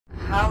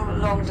How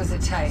long does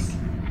it take?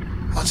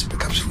 Once it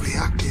becomes fully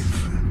active,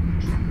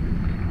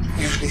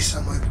 usually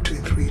somewhere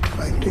between 3 to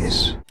 5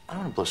 days. I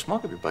don't want to blow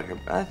smoke up your butt here,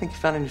 but I think you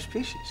found a new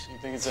species. You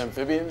think it's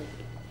amphibian?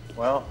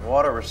 Well,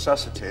 water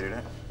resuscitated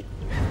it.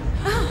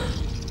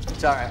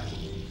 It's all right.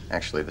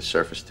 Actually, the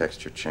surface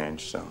texture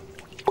changed, so.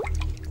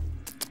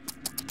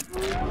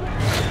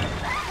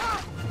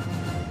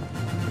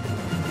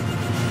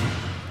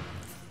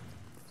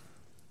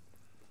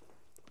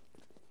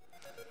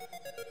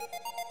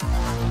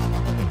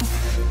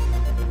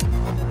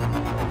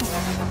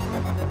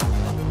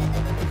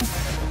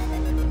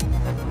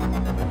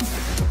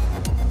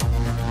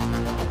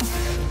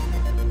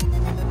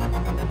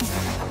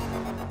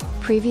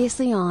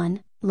 Previously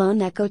on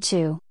Lone Echo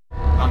 2.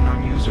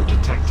 Unknown user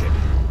detected.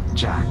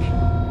 Jack.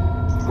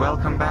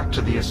 Welcome back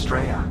to the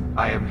Estrella.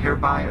 I am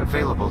hereby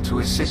available to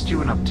assist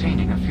you in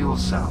obtaining a fuel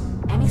cell.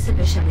 Any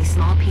sufficiently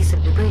small piece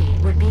of debris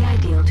would be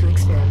ideal to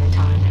experiment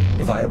on.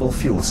 Viable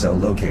fuel cell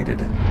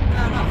located.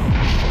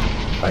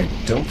 I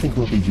don't think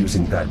we'll be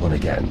using that one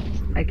again.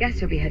 I guess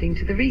you'll be heading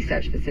to the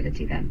research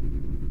facility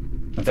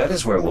then. That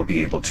is where we'll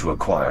be able to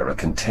acquire a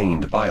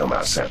contained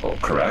biomass sample,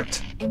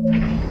 correct?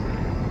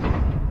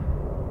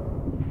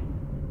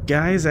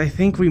 Guys, I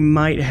think we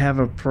might have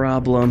a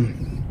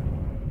problem.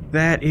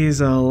 That is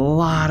a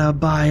lot of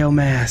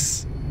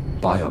biomass.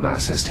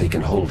 Biomass has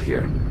taken hold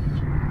here.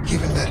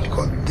 Given that it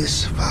got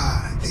this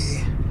far,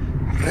 the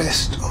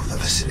rest of the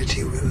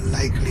facility will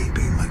likely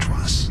be much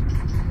worse.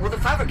 Will the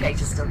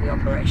fabricator still be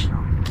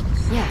operational?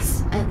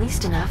 Yes, at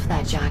least enough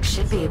that Jack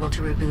should be able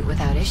to reboot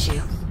without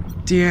issue.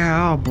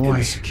 Yeah, oh In boy.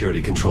 the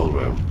security control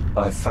room,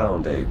 I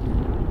found a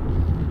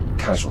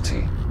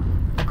casualty.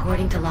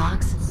 According to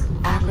logs,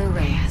 Adler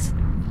Reyes.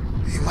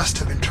 He must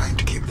have been trying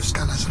to keep the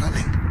scanners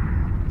running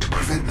to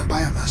prevent the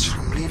biomass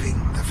from leaving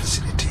the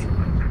facility.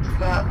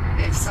 But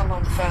if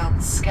someone failed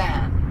the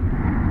scan...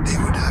 They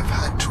would have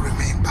had to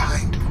remain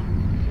behind.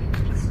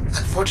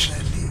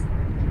 Unfortunately,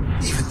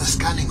 even the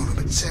scanning room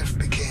itself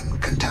became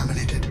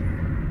contaminated.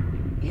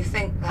 You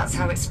think that's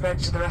how it spread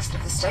to the rest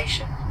of the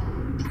station?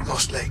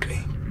 Most likely.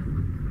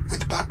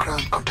 With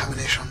background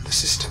contamination, the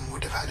system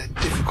would have had a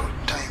difficult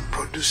time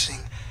producing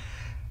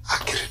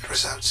accurate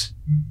results.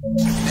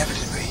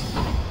 Inevitably,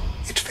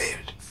 it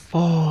failed.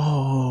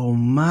 Oh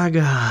my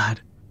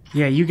god.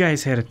 Yeah, you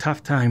guys had a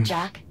tough time.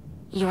 Jack,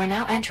 you are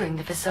now entering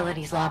the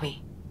facility's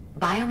lobby.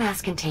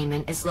 Biomass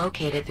containment is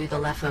located through the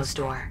leftmost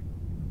door.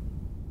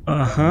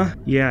 Uh-huh.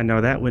 Yeah, no,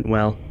 that went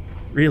well.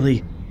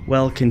 Really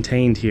well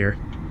contained here.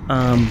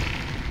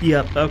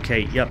 Yep,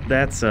 okay, yep,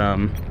 that's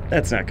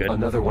not good.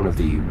 Another one of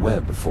the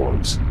web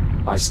forms.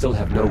 I still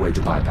have no way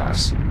to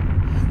bypass.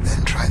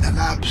 Then try the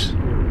labs.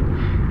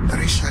 The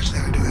research they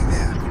were doing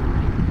there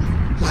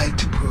might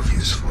prove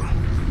useful.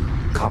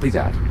 Copy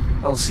that.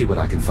 I'll see what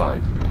I can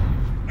find.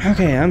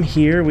 Okay, I'm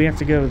here. We have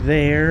to go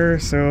there,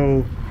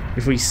 so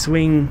if we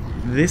swing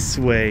this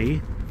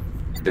way...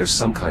 There's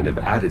some kind of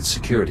added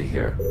security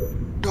here.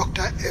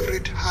 Dr.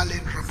 Everett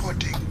Harlan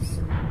reporting.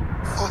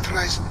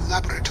 Authorized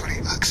laboratory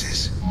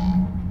access.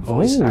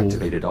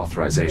 Voice-activated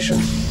authorization.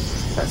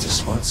 That's a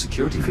smart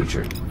security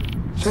feature.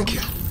 Thank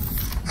you.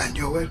 And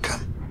you're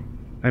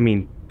welcome. I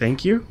mean,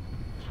 thank you?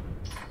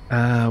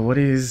 What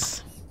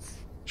is...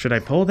 Should I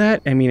pull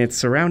that? I mean, it's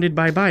surrounded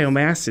by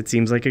biomass. It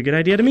seems like a good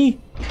idea to me.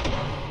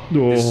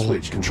 This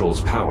switch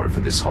controls power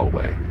for this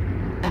hallway.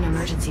 An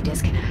emergency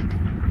disconnect.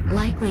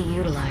 Likely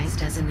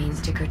utilized as a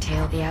means to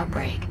curtail the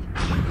outbreak.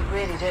 They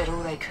really did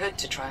all they could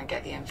to try and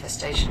get the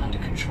infestation under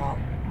control.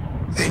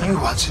 They knew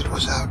once it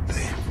was out,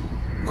 they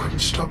couldn't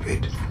stop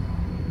it.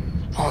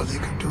 All they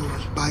could do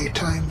was buy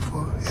time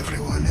for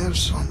everyone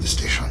else on the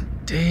station.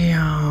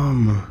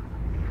 Damn.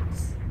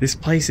 This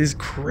place is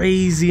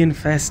crazy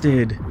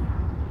infested.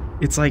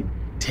 It's like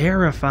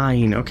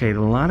terrifying. Okay,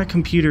 a lot of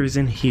computers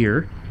in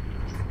here.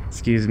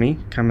 Excuse me,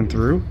 coming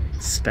through.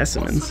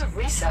 Specimens. What sort of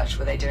research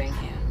were they doing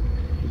here?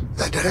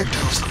 The director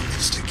was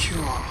convinced a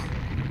cure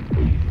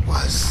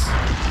was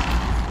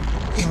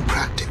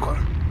impractical.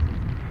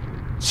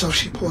 So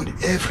she poured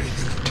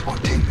everything into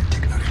containment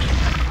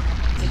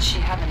technology. Did she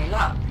have any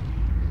luck?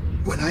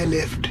 When I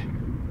left,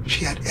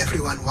 she had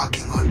everyone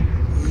working on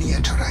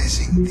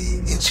miniaturizing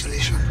the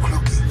insulation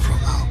cloaking from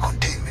our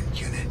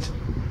containment unit.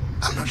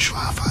 I'm not sure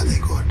how far they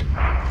got.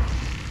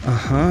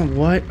 Uh-huh,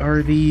 what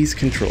are these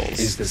controls?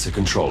 Is this a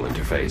control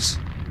interface?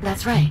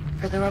 That's right,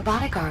 for the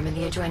robotic arm in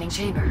the adjoining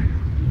chamber.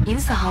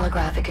 Use the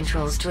holographic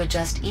controls to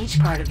adjust each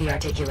part of the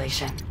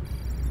articulation.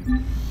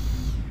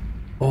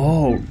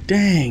 Oh,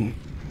 dang.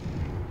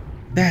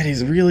 That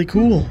is really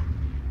cool.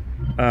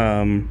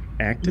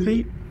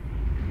 Activate?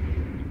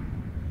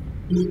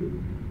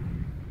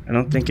 I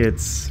don't think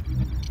it's...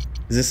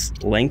 Is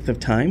this length of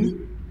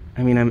time?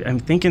 I mean, I'm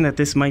thinking that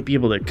this might be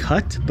able to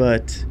cut,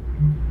 but...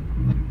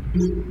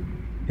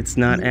 It's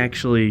not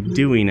actually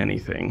doing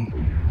anything.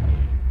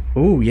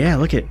 Oh, yeah,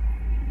 look at...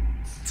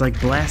 It's like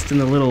blasting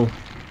the little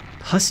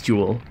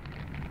pustule.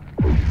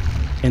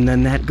 And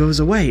then that goes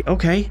away.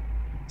 Okay.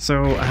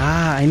 So,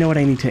 I know what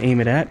I need to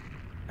aim it at.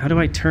 How do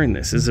I turn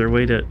this? Is there a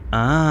way to...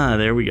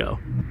 there we go.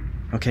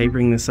 Okay,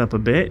 bring this up a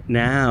bit.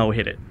 Now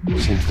hit it.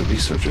 Seems the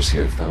researchers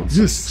here found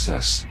some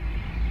success.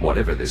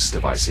 Whatever this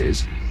device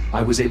is,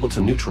 I was able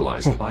to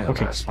neutralize the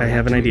biomass. Okay, I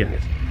have an idea.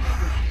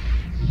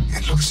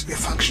 It looks to be a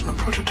functional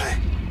prototype.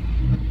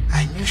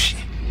 I knew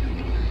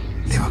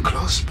they were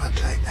close, but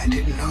I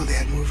didn't know they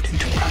had moved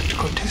into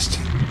practical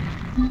testing.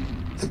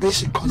 The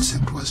basic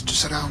concept was to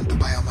surround the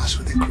biomass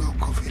with a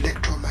cloak of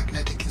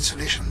electromagnetic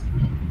insulation,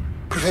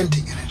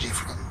 preventing energy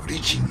from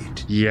reaching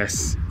it.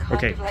 Yes.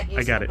 Okay,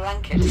 I got it.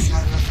 Blanket to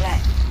smother a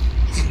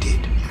flame.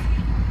 Indeed.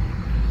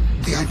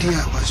 The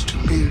idea was to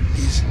build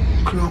these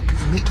cloak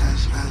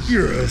emitters as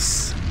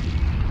Yes.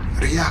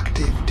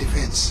 reactive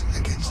defense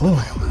against the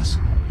biomass.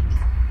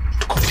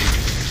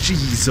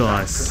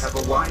 Jesus. Could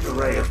have a wide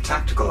array of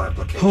tactical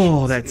applications.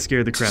 Oh, that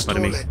scared the crap out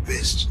of me. At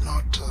best,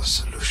 not a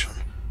solution.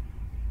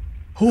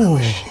 I Oh.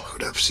 wish you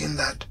could have seen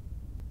that.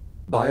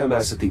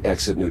 Biomass at the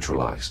exit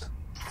neutralized.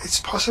 It's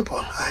possible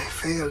I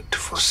failed to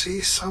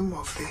foresee some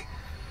of the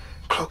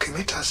cloak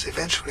emitter's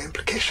eventual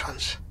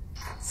implications.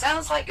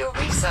 Sounds like your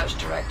research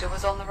director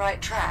was on the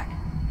right track.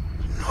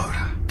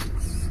 Nora.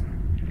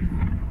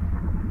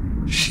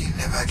 She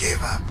never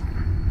gave up.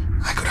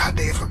 I could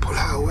hardly ever pull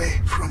her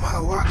away from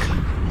her work.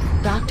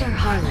 Dr.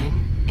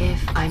 Harlan,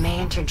 if I may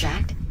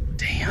interject,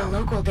 the Damn.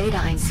 local data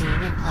I'm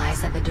seeing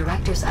implies that the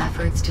director's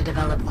efforts to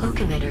develop cloak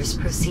emitters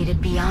proceeded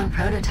beyond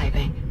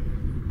prototyping.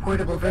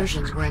 Portable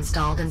versions were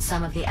installed in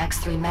some of the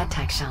X3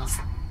 medtech shells.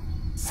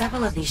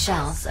 Several of these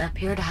shells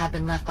appear to have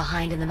been left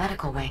behind in the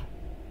medical wing.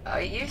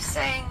 Are you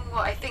saying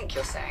what I think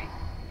you're saying?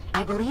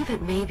 I believe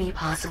it may be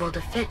possible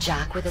to fit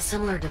Jack with a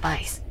similar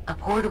device, a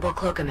portable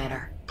cloak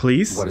emitter.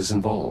 Please? What is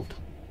involved?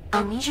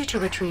 I'll need you to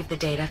retrieve the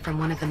data from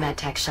one of the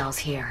medtech shells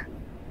here.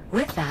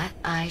 With that,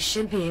 I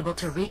should be able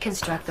to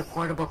reconstruct the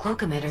portable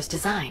cloak emitter's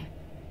design.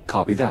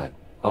 Copy that.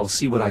 I'll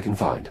see what I can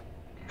find.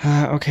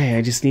 Okay,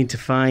 I just need to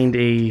find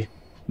a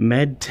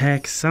med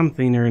tech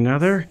something or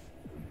another.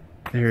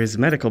 There's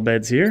medical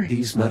beds here.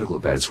 These medical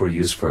beds were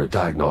used for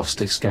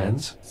diagnostic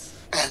scans.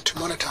 And to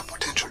monitor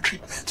potential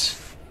treatments.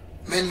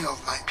 Many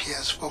of my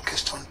peers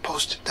focused on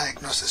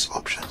post-diagnosis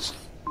options.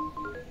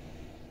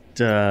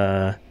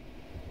 Duh.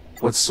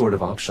 What sort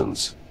of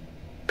options?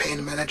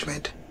 Pain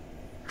management,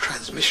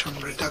 transmission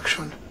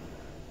reduction.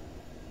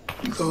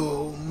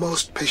 Though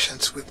most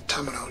patients with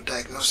terminal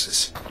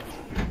diagnosis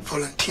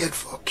volunteered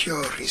for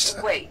cure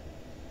research.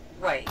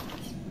 Wait.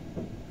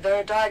 There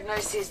are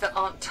diagnoses that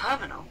aren't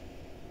terminal.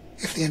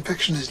 If the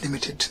infection is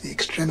limited to the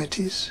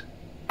extremities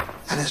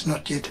and has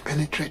not yet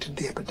penetrated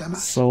the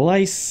epidermis,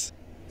 Slice.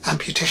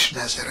 amputation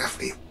has a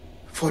roughly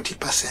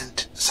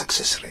 40%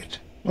 success rate.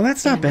 Well,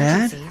 that's not In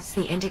bad. emergencies,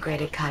 the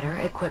integrated cutter,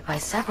 equipped by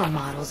several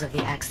models of the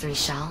X3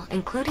 shell,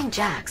 including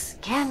Jack's,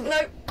 can...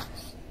 No.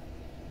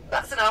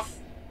 That's enough.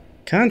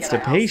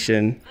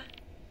 Constipation.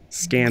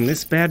 Scan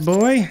this bad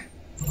boy.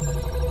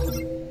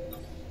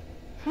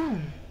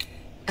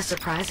 A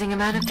surprising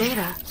amount of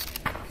data.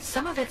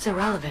 Some of it's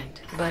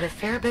irrelevant, but a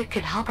fair bit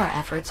could help our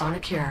efforts on a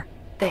cure.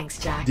 Thanks,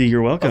 Jack.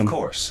 You're welcome. Of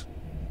course.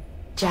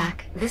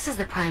 Jack, this is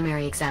the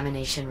primary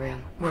examination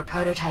room, where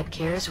prototype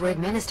cures were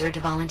administered to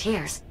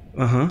volunteers.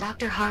 Uh-huh.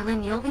 Dr.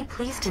 Harlan, you'll be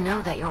pleased to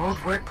know that your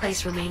old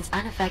workplace remains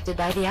unaffected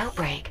by the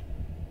outbreak.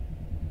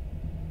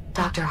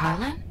 Dr.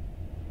 Harlan?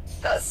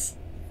 That's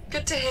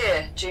good to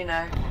hear,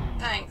 Juno.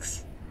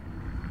 Thanks.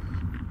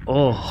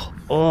 Oh,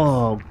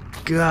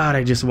 God,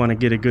 I just want to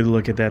get a good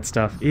look at that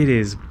stuff. It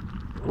is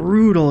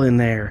brutal in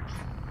there.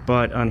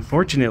 But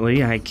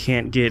unfortunately, I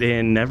can't get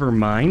in. Never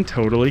mind,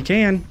 totally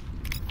can.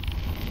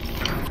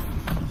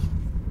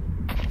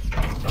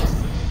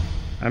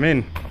 I'm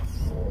in.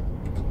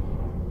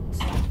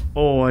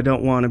 Oh, I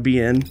don't want to be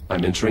in.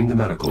 I'm entering the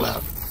medical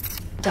lab.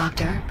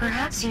 Doctor,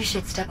 perhaps you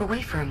should step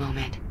away for a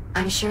moment.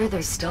 I'm sure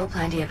there's still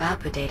plenty of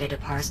output data to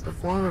parse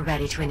before we're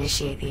ready to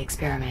initiate the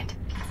experiment.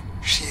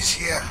 She's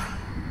here,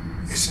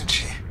 isn't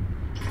she?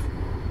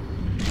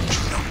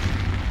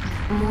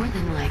 More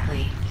than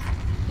likely.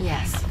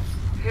 Yes.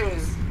 Who?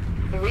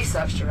 The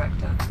research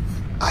director?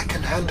 I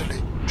can handle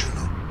it,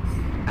 Juno.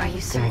 Are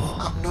you certain?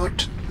 I'm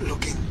not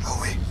looking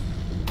away.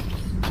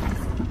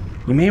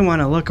 You may want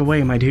to look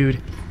away, my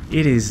dude.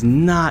 It is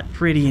not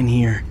pretty in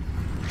here.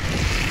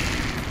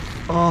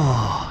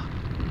 Oh.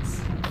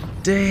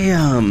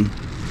 Damn.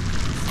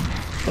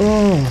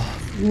 Oh,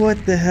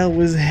 what the hell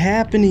was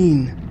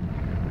happening?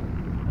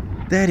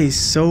 That is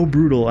so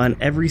brutal on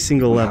every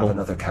single We level. have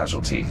another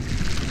casualty.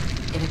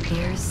 It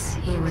appears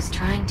he was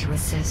trying to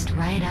assist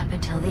right up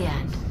until the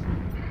end.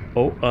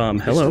 Oh,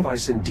 This hello.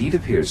 device indeed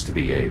appears to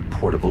be a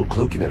portable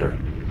cloak emitter.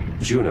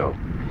 Juno,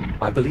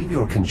 I believe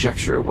your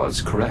conjecture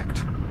was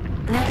correct.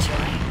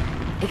 Naturally.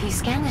 If you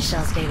scan the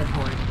shell's data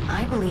port,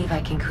 I believe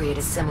I can create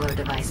a similar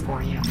device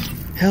for you.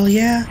 Hell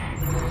yeah.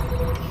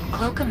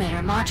 Cloak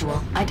emitter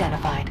module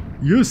identified.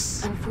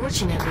 Yes.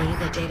 Unfortunately,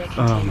 the data Oh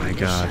contained my in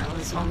this God. shell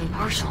is only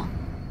partial.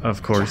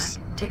 Of course.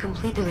 Jack, to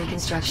complete the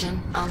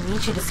reconstruction, I'll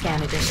need you to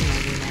scan additional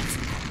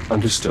units.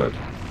 Understood.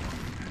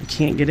 I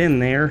can't get in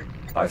there.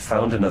 I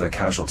found another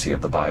casualty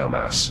of the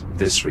biomass.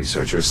 This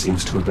researcher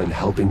seems to have been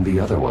helping the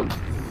other one.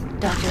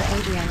 Dr.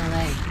 Adriana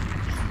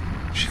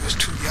Lay. She was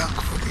too young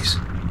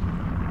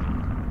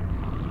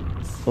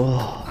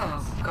Oh.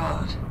 Oh,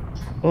 God.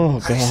 Oh, A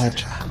God.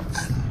 researcher and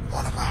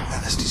one of our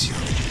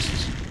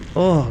anesthesiologists.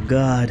 Oh,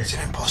 God. It's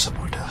an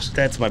impossible task.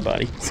 That's my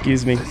body.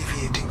 Excuse me.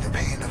 Alleviating the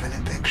pain of an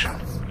infection,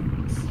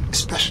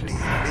 especially in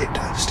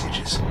later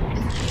stages.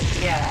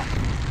 Yeah.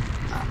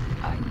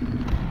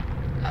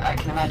 I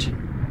can imagine.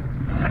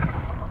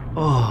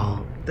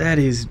 Oh, that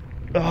is...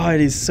 Oh,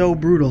 it is so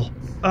brutal.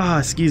 Ah,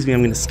 excuse me,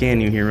 I'm going to scan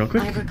you here real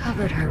quick. I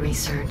recovered her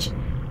research.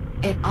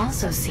 It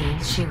also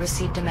seems she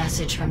received a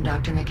message from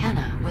Dr.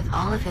 McKenna with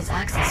all of his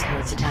access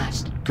codes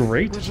attached.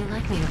 Great. Would you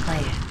like me to play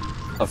it?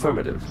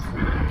 Affirmative.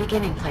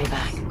 Beginning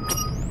playback.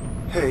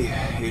 Hey,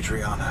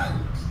 Adriana.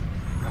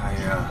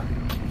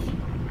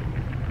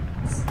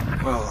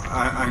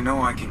 I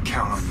know I can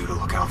count on you to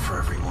look out for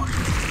everyone.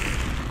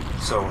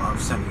 So I'm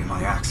sending you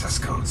my access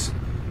codes.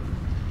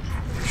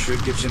 It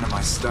should get you into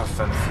my stuff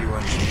and a few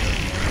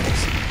engineering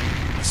areas.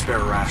 My spare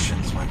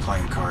rations, my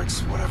playing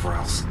cards, whatever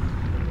else.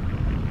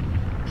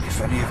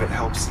 If any of it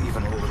helps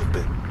even a little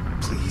bit,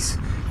 please,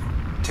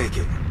 take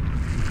it.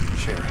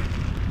 Share it.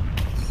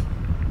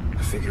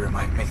 I figure it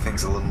might make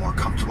things a little more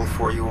comfortable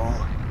for you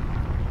all.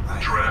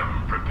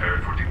 Trem,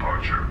 prepared for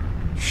departure.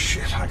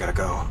 Shit, I gotta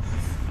go.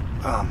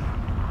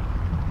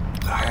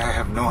 I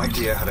have no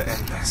idea how to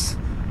end this.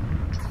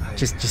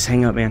 Just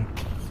hang up, man.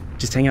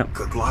 Just hang up.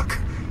 Good luck.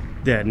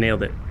 Yeah,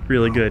 nailed it.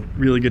 Really good.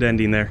 Really good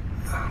ending there.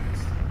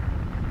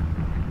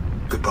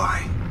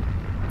 Goodbye.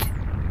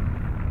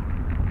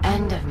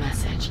 End of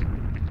message.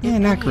 Yeah,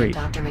 If not any great.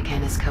 of Dr.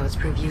 McKenna's codes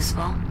prove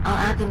useful, I'll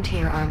add them to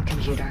your ARM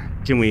computer.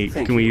 Can we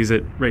use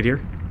it right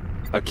here?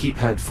 A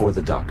keypad for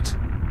the duct.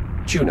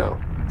 Juno,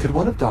 could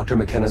one of Dr.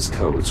 McKenna's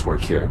codes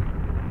work here?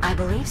 I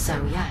believe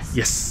so, yes.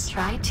 Yes.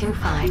 Try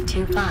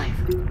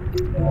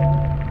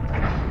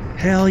 2525.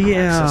 Hell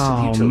yeah. Access to the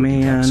Oh,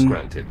 utility decks man.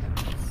 granted.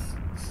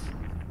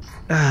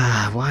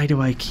 Why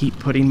do I keep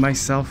putting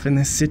myself in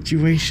this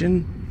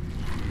situation?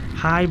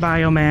 Hi,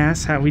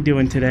 Biomass. How we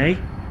doing today?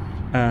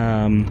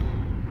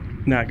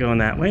 Not going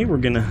that way. We're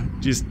gonna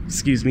just,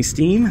 excuse me,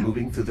 steam.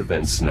 Moving through the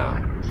vents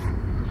now.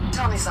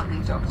 Tell me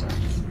something, Doctor.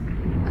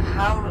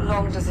 How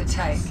long does it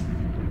take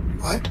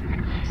What?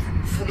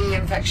 for the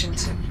infection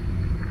to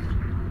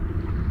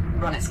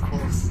run its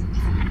course?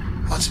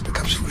 Once it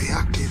becomes fully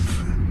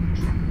active,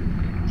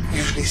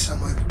 usually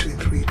somewhere between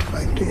 3 to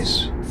 5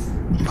 days.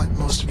 But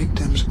most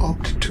victims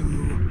opt to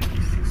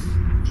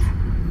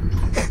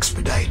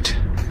expedite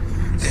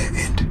their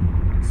end.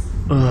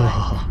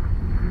 Ugh.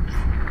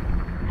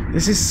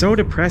 This is so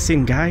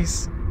depressing,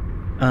 guys.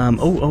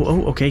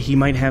 Okay, he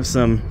might have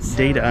some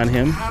data on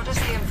him. How does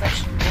the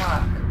infection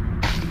work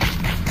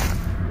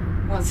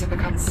once it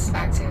becomes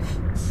active?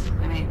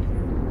 I mean,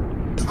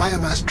 The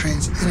biomass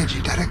drains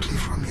energy directly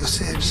from your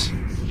cells.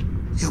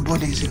 Your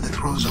body is in the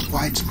throes of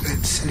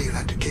widespread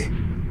cellular decay.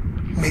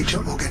 Major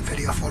organ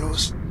failure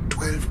follows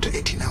 12 to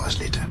 18 hours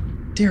later.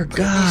 Dear But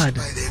God. at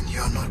least by then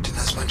you're not in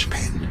as much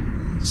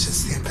pain,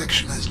 since the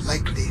infection has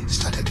likely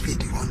started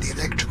feeding on the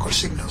electrical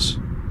signals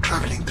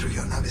traveling through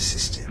your nervous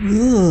system.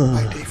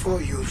 By Ugh. day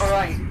 4, you've...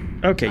 alright.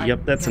 Okay,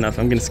 yep, that's enough.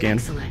 I'm gonna scan.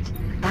 Excellent.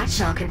 That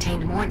shell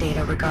contained more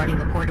data regarding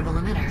the portable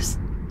emitters.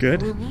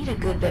 Good. We'll need a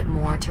good bit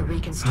more to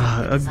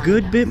reconstruct the A design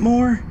good of bit it.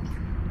 more?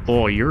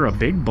 Oh, you're a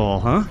big ball,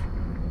 huh?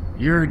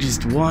 You're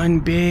just one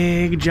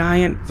big,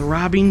 giant,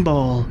 throbbing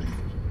ball.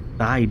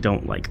 I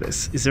don't like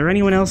this. Is there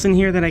anyone else in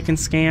here that I can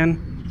scan?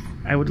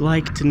 I would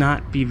like to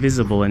not be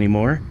visible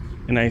anymore.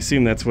 And I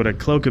assume that's what a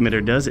cloak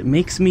emitter does. It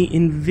makes me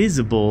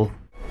invisible.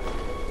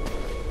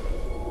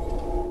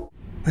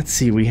 Let's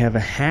see, we have a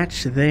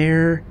hatch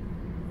there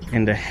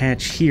and a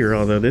hatch here,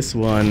 although this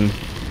one...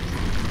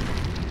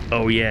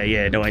 Oh,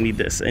 yeah, no, I need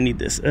this.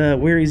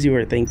 Where is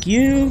your... Thank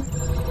you.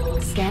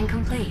 Scan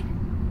complete.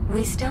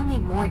 We still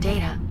need more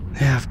data.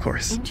 Yeah, of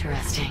course.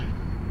 Interesting.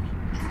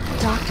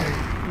 Doctor,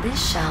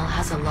 this shell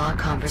has a log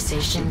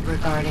conversation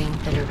regarding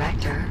the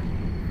director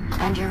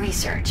and your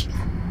research.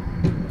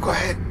 Go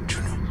ahead,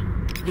 Juno.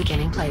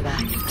 Beginning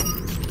playback.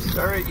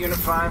 Alright, Unit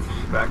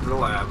 5, back to the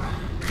lab.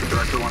 The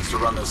director wants to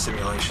run those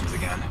simulations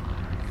again.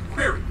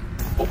 Query.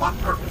 For what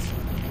purpose?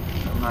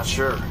 I'm not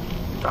sure.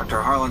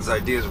 Dr. Harlan's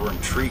ideas were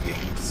intriguing,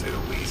 to say the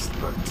least,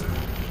 but,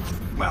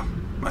 well,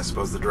 I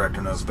suppose the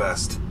director knows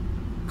best.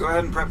 Go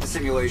ahead and prep the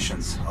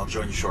simulations. I'll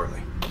join you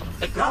shortly.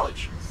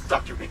 Acknowledge,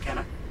 Dr.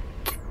 McKenna.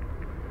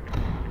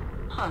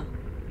 Huh.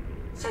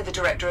 So the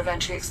director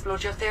eventually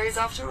explored your theories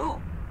after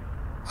all?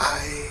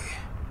 I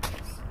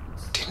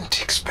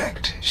didn't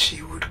expect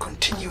she would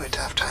continue it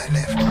after I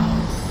left.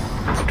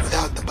 But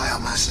without the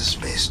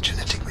biomass-based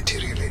genetic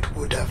material, it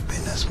would have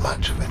been as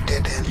much of a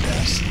dead end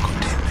as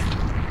containment.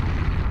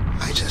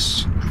 I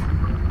just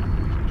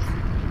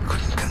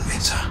couldn't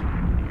convince her.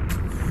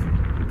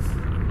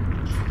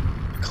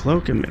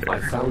 Cloak I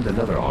emitter. found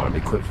another arm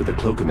equipped with a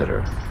cloak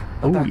emitter.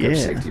 A Oh, backup yeah.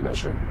 safety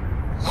measure.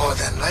 More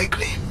than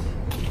likely.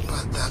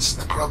 But that's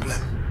the problem.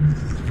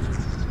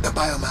 The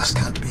biomass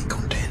can't be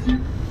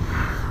contained.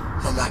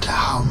 No matter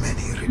how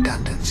many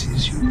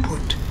redundancies you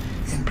put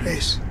in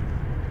place.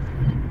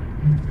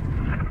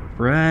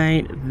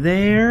 Right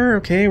there.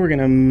 Okay, we're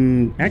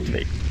gonna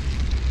activate.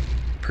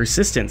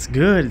 Persistence,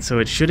 good, so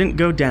it shouldn't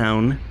go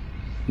down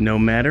no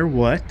matter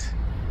what.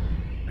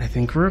 I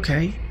think we're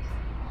okay.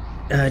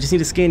 I just need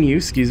to scan you,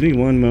 excuse me,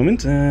 one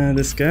moment.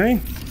 This guy.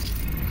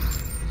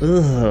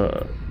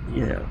 Ugh,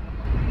 yeah.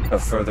 A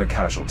further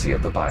casualty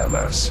of the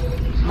biomass.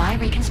 My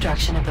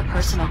reconstruction of the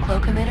personal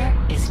cloak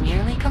emitter is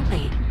nearly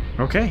complete.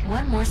 Okay.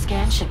 One more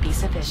scan should be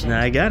sufficient.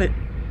 I got it.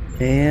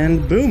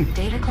 And boom.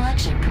 Data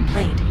collection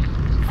complete.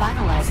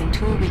 Finalizing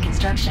tool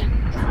reconstruction.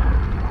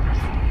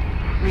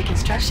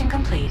 Reconstruction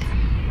complete.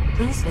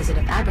 Please visit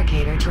a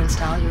fabricator to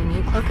install your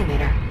new cloak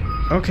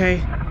emitter.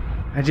 Okay.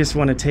 I just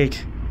want to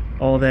take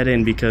all that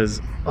in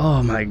because,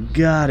 oh my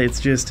god, it's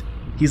just,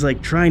 he's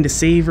like trying to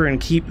save her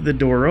and keep the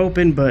door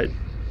open, but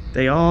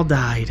they all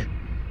died.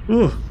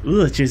 Ooh,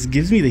 it just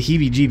gives me the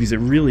heebie-jeebies, it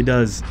really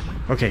does.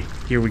 Okay,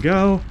 here we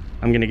go.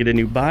 I'm gonna get a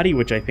new body,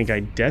 which I think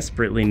I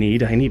desperately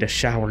need. I need a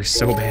shower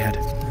so bad.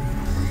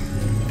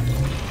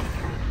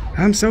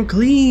 I'm so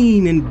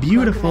clean and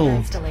beautiful.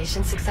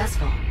 Installation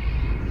successful.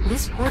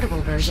 This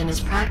portable version is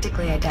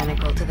practically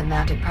identical to the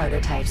mounted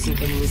prototypes you've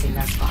been using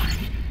thus far.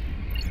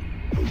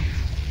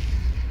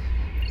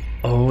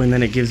 Oh, and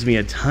then it gives me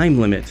a time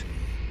limit.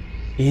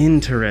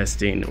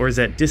 Interesting. Or is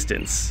that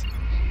distance?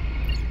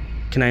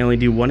 Can I only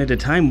do one at a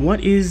time?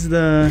 What is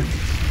the...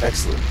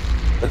 Excellent.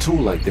 A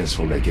tool like this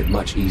will make it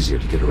much easier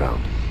to get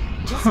around.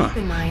 Just keep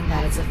in mind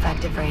that its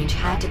effective range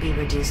had to be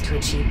reduced to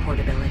achieve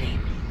portability.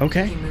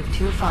 Okay. If you move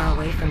too far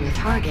away from your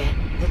target,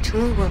 the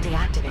tool will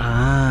deactivate.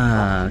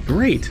 Ah,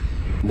 great.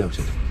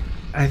 Noted.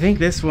 I think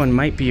this one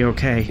might be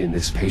okay. In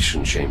this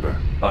patient chamber,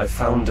 I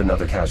found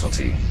another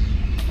casualty.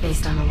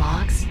 Based on the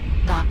logs,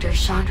 Dr.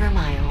 Chandra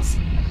Miles.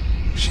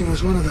 She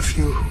was one of the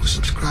few who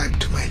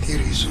subscribed to my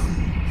theories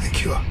on the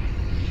cure.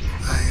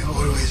 I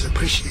always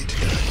appreciated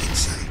her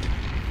insight.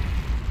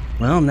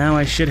 Well, now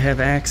I should have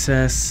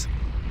access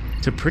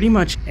to pretty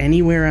much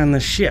anywhere on the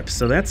ship,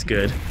 so that's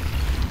good.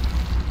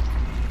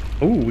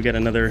 Oh, we got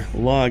another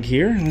log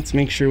here. Let's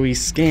make sure we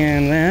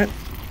scan that.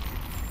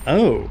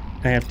 Oh,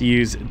 I have to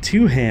use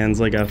two hands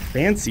like a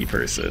fancy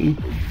person.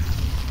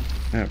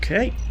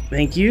 Okay,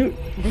 thank you.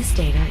 This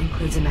data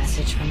includes a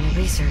message from the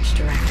research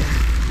director,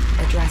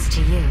 addressed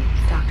to you,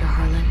 Dr.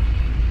 Harlan.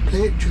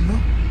 Play it, Juno.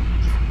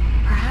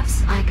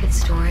 Perhaps I could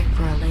store it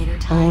for a later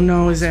time. Oh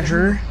no, is that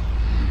her?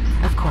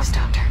 Of course,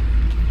 Doctor.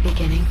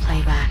 Beginning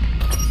playback.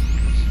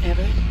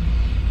 Everett?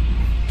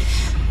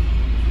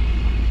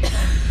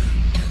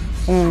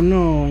 Oh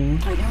no.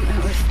 I don't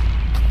know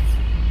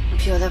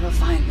if you'll ever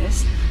find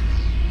this,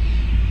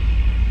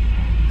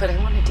 but I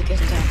wanted to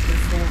get it out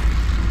before,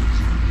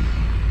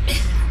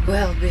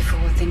 well,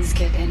 before things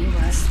get any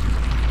worse.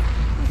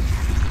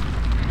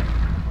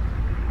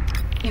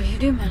 If you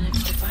do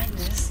manage to find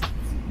this,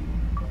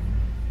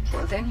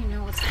 well, then you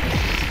know what's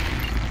happened.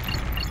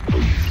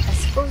 I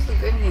suppose the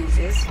good news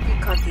is we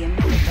caught the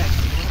emitter back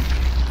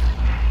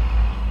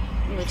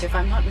here, which, if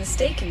I'm not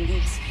mistaken,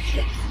 means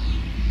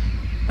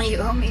you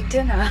owe me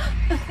dinner.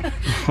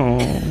 Oh.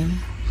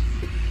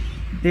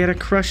 They had a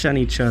crush on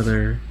each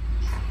other.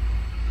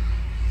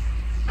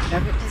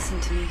 Everett, listen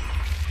to me.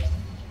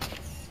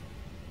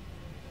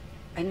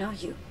 I know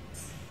you.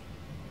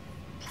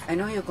 I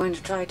know you're going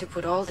to try to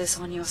put all this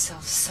on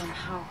yourself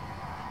somehow.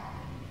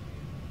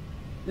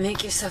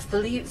 Make yourself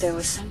believe there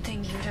was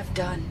something you'd have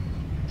done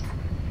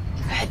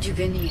had you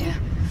been here,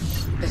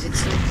 but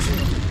it's not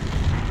true.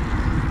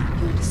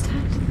 You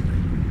understand?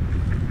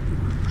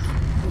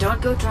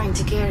 Don't go trying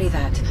to carry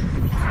that.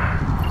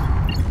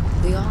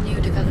 We all knew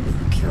developing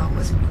the cure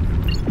was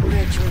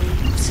gradually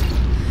impossible.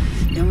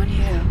 No one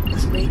here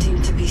was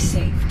waiting to be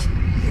saved.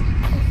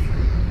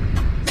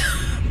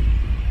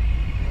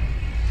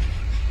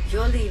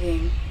 You're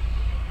leaving.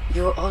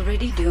 You're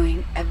already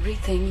doing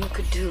everything you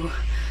could do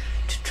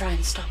to try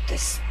and stop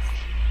this.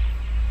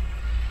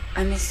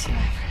 I miss you,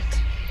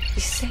 Everett.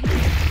 Be safe.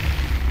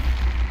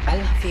 I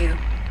love you.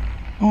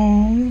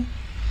 Oh.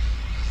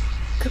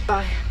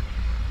 Goodbye.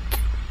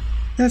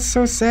 That's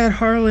so sad,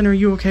 Harlan. Are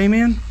you okay,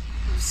 man?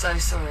 I'm so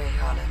sorry,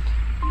 Harlan.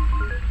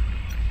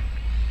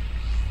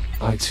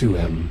 I too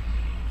am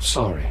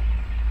sorry.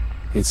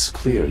 It's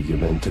clear you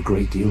meant a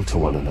great deal to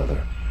one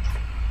another.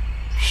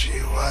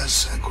 She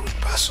was a good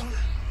person.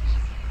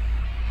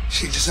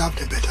 She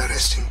deserved a better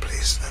resting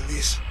place than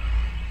this.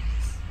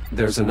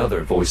 There's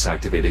another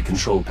voice-activated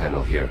control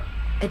panel here.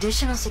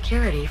 Additional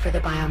security for the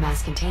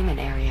biomass containment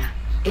area.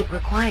 It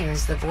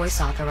requires the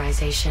voice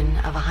authorization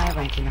of a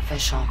high-ranking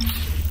official.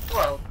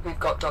 Well, we've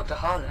got Dr.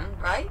 Harlan,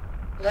 right?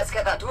 Let's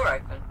get that door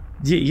open.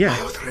 Yeah.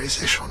 My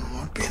authorization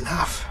won't be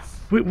enough.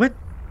 Wait, what?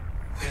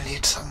 We'll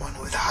need someone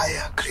with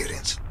higher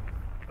clearance.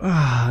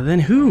 Then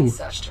who?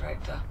 Research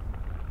director.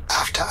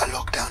 After a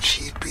lockdown,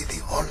 she'd be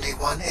the only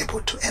one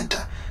able to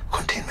enter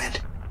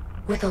containment.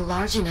 With a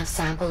large enough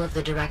sample of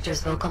the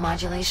director's vocal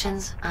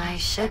modulations, I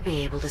should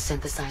be able to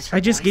synthesize her I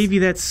just voice. gave you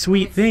that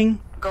sweet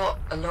thing. Got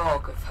a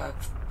log of her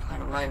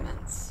final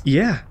moments.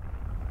 Yeah.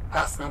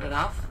 That's not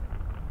enough?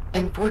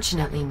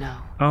 Unfortunately, no.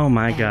 Oh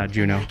my And god,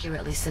 Juno.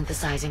 accurately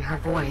synthesizing her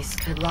voice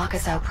could lock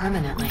us out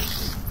permanently.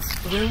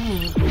 We'll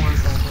need more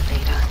vocal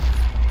data.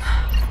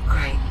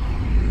 Great.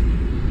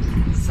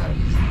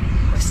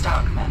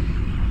 Stark,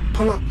 then.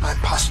 Pull up my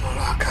personal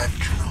archive,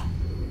 Juno.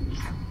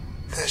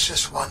 There's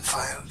just one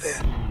file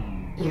there.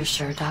 You're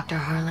sure, Dr.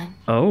 Harlan?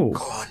 Oh.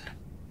 Go on.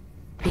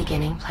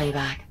 Beginning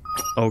playback.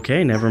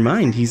 Okay, never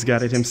mind. He's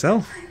got it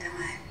himself.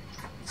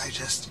 I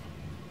just...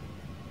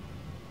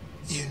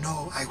 You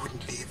know I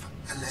wouldn't leave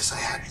unless I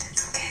had...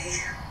 It's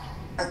okay.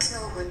 A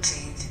kill would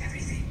change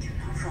everything. You're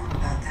not wrong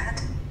about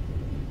that.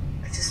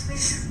 I just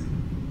wish...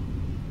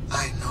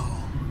 I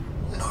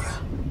know,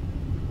 Nora.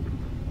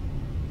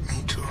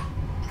 Me too.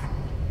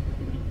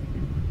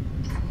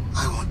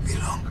 I won't be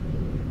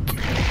long.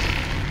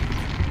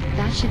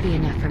 That should be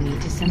enough for me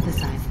to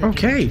synthesize the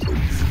Okay.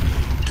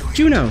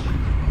 Juno.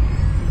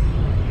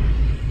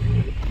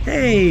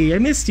 Hey, I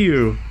missed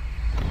you.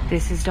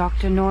 This is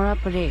Dr. Nora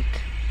Parade.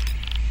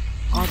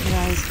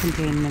 Authorized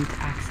containment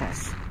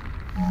access.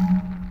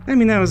 I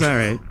mean, that was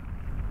alright.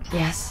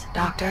 Yes,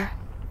 Doctor?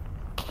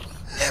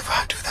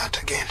 Never do that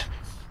again.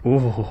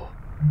 Oh.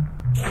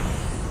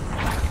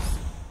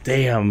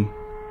 Damn.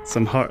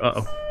 Some hard...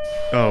 Uh-oh.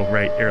 Oh,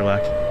 right,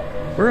 airlock.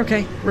 We're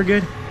okay. We're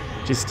good.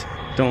 Just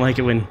don't like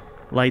it when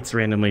lights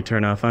randomly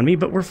turn off on me,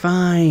 but we're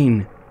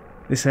fine.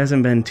 This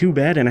hasn't been too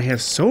bad, and I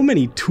have so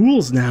many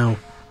tools now.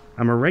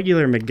 I'm a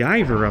regular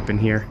MacGyver up in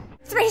here.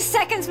 3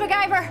 seconds,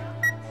 MacGyver!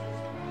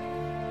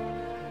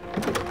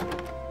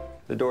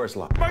 The door's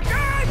locked.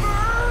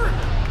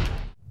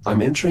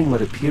 I'm entering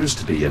what appears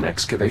to be an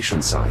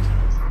excavation site.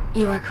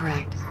 You are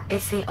correct.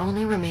 It's the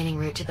only remaining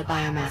route to the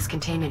biomass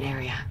containment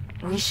area.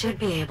 We should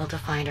be able to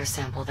find our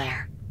sample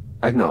there.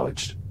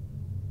 Acknowledged.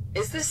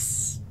 Is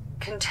this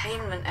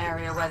containment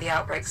area where the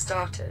outbreak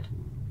started?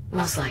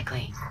 Most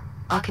likely.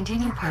 I'll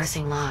continue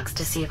parsing logs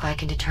to see if I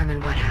can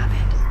determine what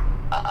happened.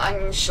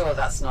 I'm sure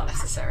that's not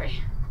necessary.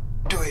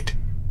 Do it.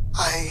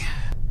 I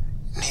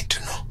need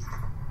to know.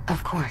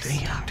 Of course,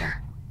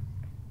 Doctor.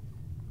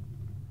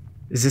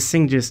 Is this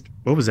thing just...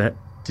 What was that?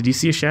 Did you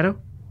see a shadow?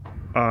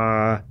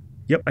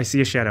 Yep, I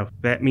see a shadow.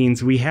 That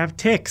means we have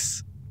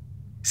ticks.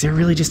 Is there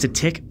really just a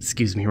tick?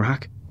 Excuse me,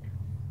 Rock.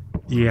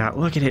 Yeah,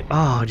 look at it.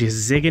 Oh,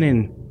 just zigging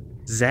and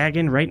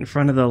zagging right in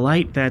front of the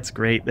light. That's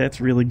great. That's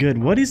really good.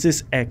 What is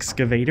this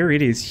excavator?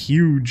 It is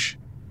huge.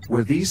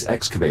 Were these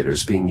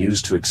excavators being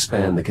used to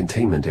expand the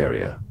containment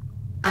area?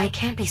 I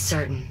can't be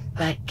certain,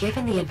 but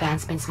given the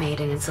advancements made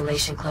in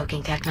insulation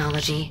cloaking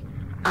technology,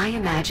 I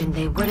imagine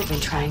they would have been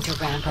trying to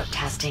ramp up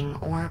testing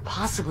or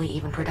possibly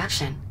even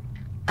production.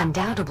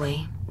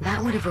 Undoubtedly,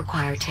 that would have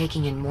required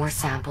taking in more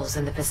samples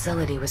than the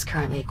facility was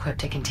currently equipped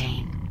to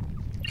contain.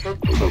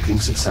 Cloaking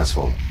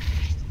successful.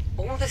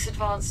 All this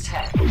advanced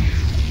tech,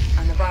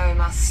 and the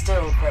biomass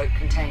still broke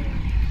containment.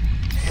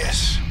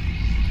 Yes.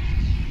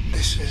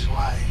 This is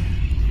why.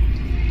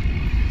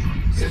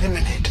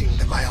 Eliminating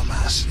the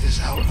biomass is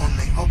our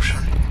only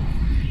option.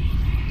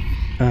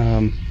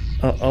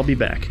 I'll be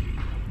back.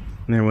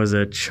 There was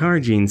a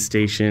charging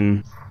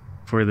station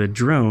for the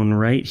drone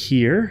right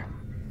here,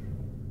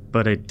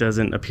 but it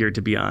doesn't appear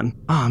to be on.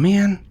 Aw,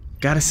 man.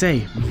 Gotta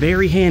say,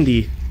 very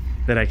handy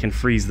that I can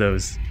freeze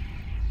those.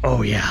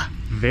 Oh, yeah.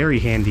 Very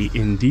handy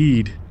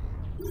indeed.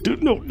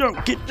 Dude, no,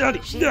 get out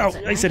of here. No,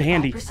 I said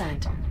handy.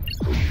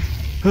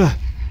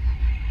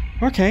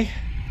 Okay.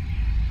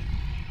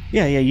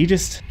 Yeah, you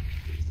just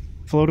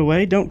float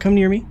away. Don't come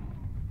near me.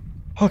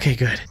 Okay,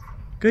 good.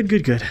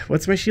 Good.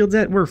 What's my shields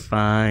at? We're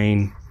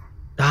fine.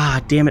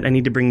 Ah, damn it. I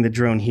need to bring the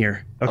drone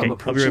here. Okay, I'm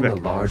approaching a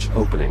large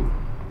opening.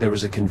 There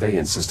is a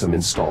conveyance system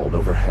installed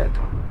overhead.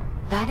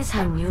 That is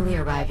how newly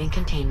arriving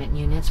containment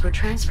units were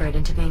transferred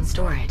into main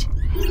storage.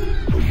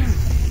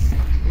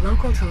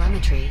 Local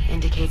telemetry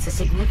indicates a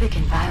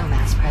significant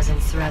biomass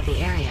presence throughout the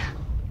area.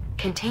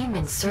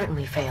 Containment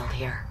certainly failed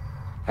here.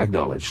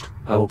 Acknowledged.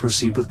 I will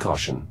proceed with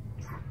caution.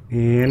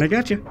 And I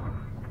got you.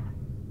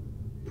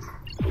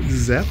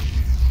 Zap.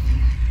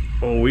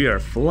 Oh, we are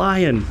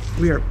flying.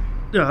 We are...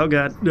 Oh,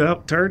 God.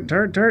 No, turn.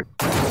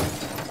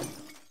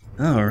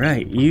 All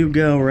right, you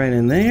go right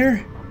in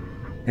there.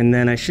 And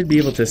then I should be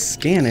able to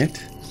scan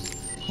it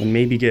and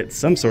maybe get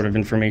some sort of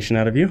information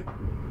out of you.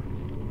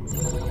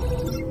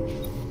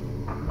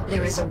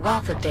 There is a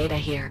wealth of data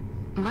here.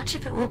 Much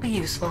of it will be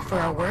useful for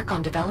our work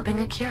on developing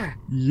a cure.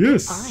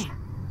 Yes. Fine.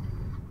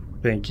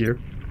 Thank you.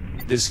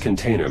 This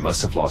container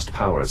must have lost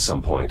power at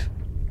some point.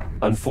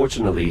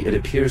 Unfortunately, it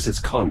appears its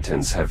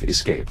contents have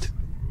escaped.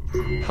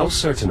 How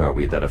certain are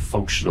we that a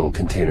functional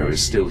container is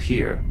still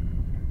here?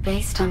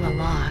 Based on the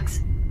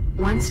logs,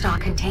 one stock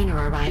container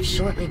arrived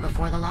shortly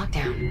before the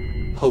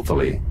lockdown.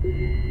 Hopefully,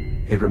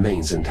 it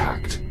remains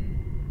intact.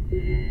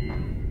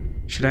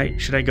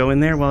 Should I go in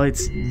there while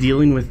it's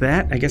dealing with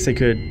that? I guess I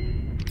could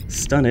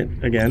stun it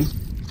again.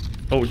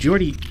 Oh, did you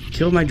already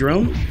kill my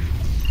drone?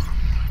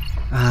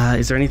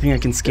 Is there anything I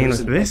can scan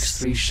with this?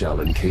 There's an X3 shell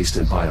encased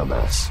in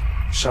biomass.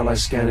 Shall I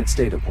scan its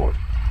data port?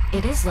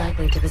 It is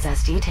likely to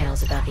possess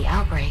details about the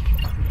outbreak.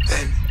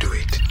 Then do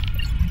it.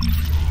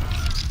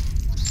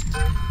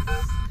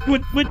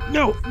 What?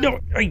 No!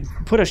 I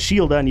put a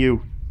shield on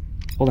you.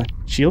 Hold on.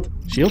 Shield?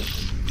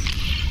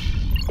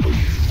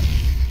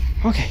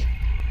 Okay.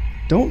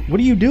 What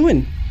are you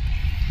doing?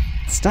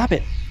 Stop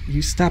it.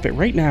 You stop it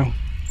right now.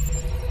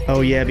 Oh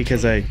yeah,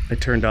 because I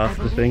turned off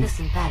the thing. The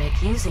synthetic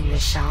using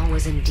this shell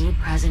was indeed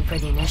present for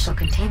the initial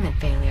containment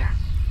failure.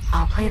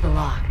 I'll play the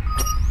log.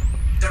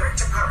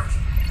 Director Park.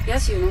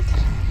 Yes, unit.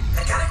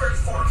 A Category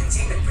 4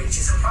 containment breach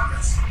is in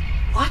progress.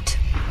 What?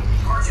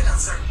 Origin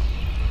uncertain.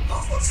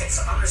 Multiple ticks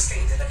are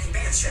unrestrained in the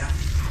conveyance shaft.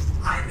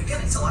 I am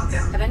beginning to lock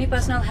down. Have any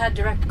personnel had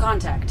direct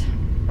contact?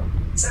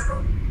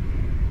 Several.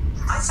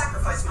 I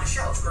sacrificed my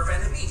shell to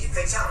prevent immediate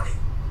fatality.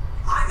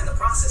 I'm in the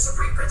process of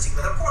reprinting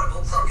with a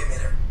portable cloak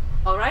emitter.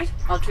 All right,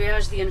 I'll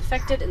triage the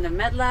infected in the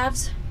med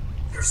labs.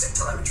 Your SIG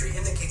telemetry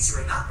indicates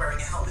you are not wearing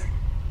a helmet.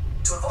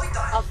 To avoid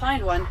dying... I'll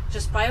find one.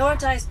 Just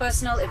prioritize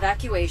personnel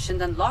evacuation,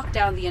 then lock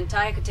down the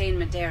entire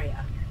containment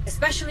area.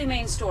 Especially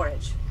main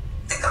storage.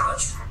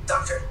 Acknowledged,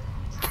 Doctor.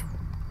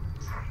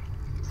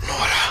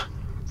 Nora,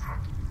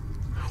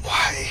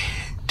 why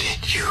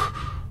did you...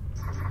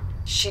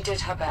 She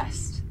did her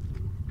best.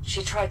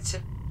 She tried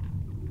to...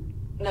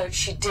 No,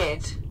 she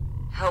did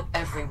help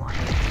everyone.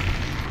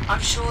 I'm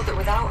sure that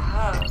without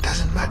her... It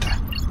doesn't matter.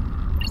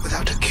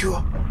 Without a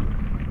cure,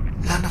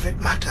 none of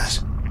it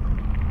matters.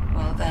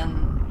 Well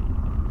then...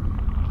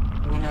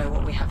 we know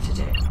what we have to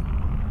do.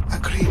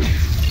 Agreed.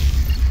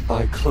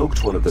 I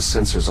cloaked one of the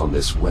sensors on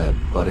this web,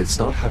 but it's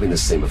not having the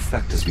same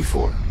effect as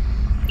before.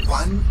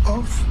 One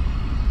of?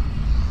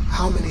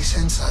 How many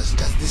sensors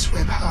does this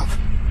web have?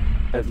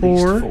 At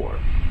least 4.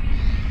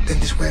 Then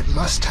this web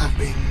must have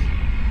been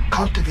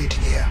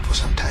cultivating here for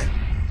some time.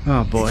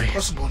 Oh boy. It's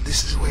possible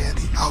this is where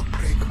the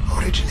outbreak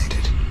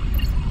originated.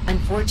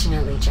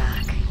 Unfortunately,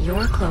 Jack,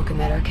 your cloak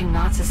emitter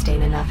cannot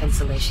sustain enough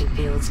insulation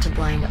fields to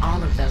blind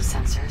all of those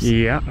sensors.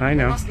 Yeah, I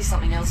know. There must be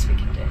something else we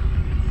can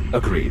do.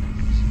 Agreed.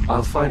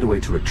 I'll find a way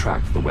to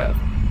retract the web.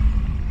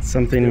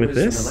 Something with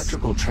There is this? an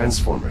electrical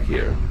transformer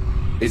here.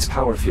 Its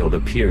power field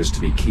appears to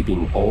be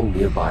keeping all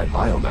nearby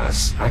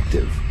biomass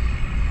active.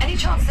 Any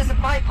chance there's a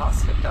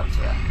bypass hooked up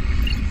to it?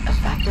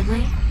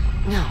 Effectively?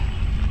 No.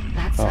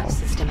 That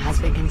subsystem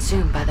has been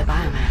consumed by the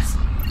biomass.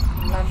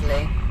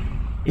 Lovely.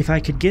 If I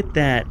could get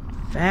that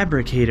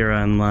fabricator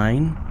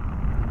online,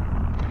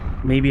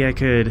 maybe I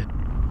could...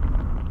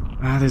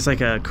 there's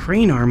like a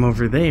crane arm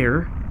over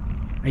there.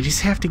 I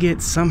just have to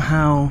get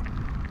somehow...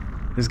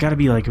 There's got to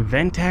be like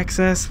vent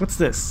access. What's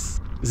this?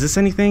 Is this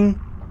anything?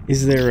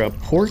 Is there a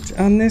port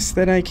on this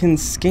that I can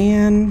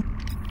scan?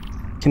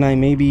 Can I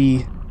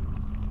maybe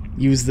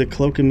use the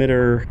cloak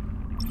emitter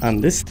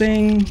on this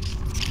thing?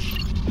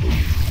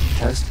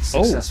 Test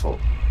successful.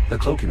 The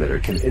cloak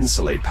emitter can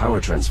insulate power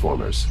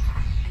transformers.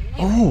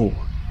 Oh.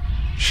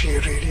 She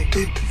really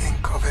did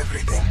think of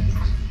everything.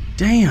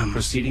 Damn.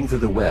 Proceeding through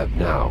the web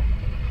now.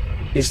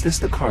 Is this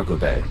the cargo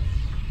bay?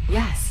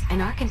 Yes,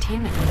 and our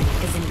containment limit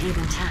is indeed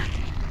intact.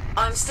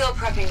 I'm still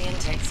prepping the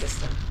intake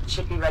system.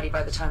 Should be ready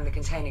by the time the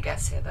container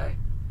gets here, though.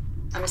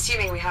 I'm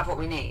assuming we have what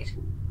we need.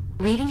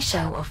 Readings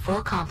show a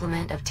full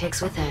complement of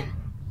ticks within.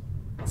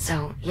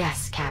 So,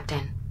 yes,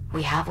 Captain,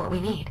 we have what we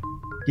need.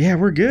 Yeah,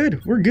 we're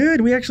good. We're good.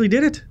 We actually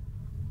did it.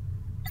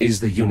 Is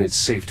the unit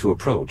safe to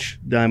approach?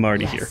 I'm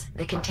already Yes, here.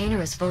 The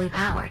container is fully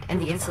powered, and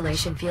the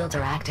insulation fields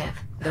are active.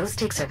 Those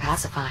ticks are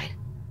pacified.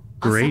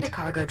 Great. I'll send a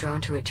cargo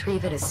drone to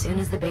retrieve it as soon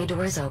as the bay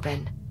door is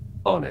opened.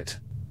 On it.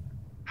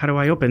 How do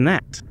I open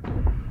that?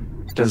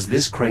 Does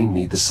this crane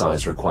meet the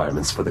size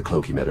requirements for the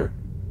cloak emitter?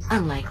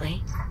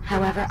 Unlikely.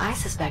 However, I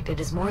suspect it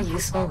is more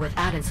useful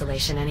without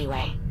insulation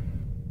anyway.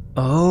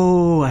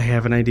 Oh, I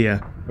have an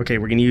idea. Okay,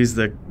 we're gonna use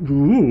the...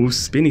 Ooh,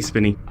 spinny.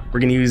 We're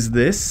gonna use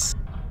this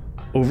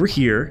over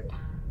here,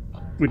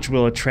 which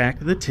will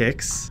attract the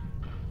ticks.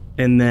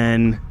 And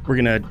then we're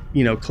gonna,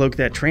 cloak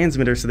that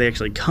transmitter so they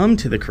actually come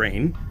to the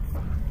crane.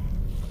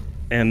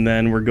 And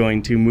then we're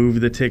going to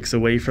move the ticks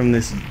away from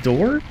this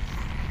door.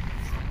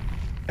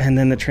 And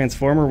then the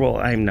transformer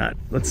will...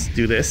 Let's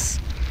do this.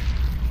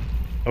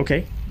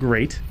 Okay,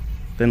 great.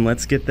 Then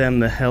let's get them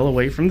the hell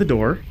away from the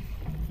door.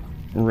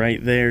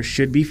 Right there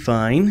should be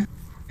fine.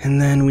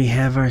 And then we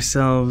have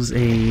ourselves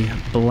a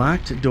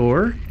blocked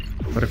door.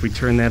 But if we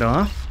turn that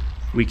off,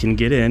 we can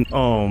get in.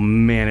 Oh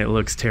man, it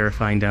looks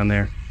terrifying down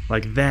there.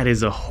 Like that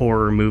is a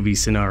horror movie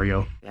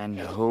scenario. And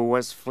who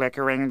was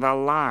flickering the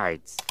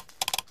lights?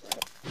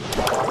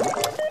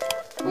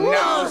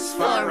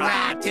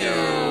 Nosferatu!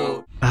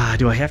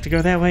 Do I have to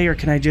go that way or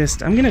can I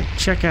just... I'm gonna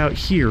check out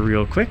here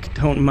real quick.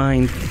 Don't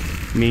mind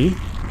me.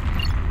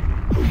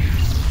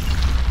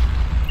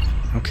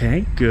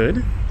 Okay,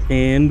 good.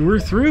 And we're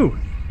through.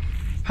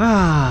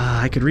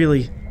 I could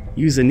really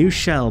use a new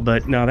shell,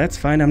 but no, that's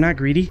fine. I'm not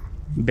greedy.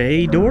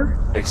 Bay door?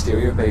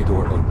 Exterior bay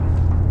door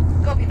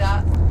open. Copy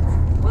that.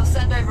 We'll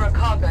send over a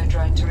cargo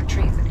drone to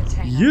retrieve the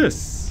container.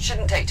 Yes!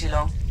 Shouldn't take too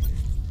long.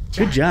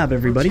 Good job,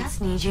 everybody. I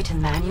just need you to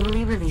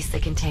manually release the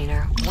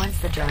container once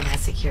the drone has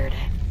secured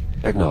it.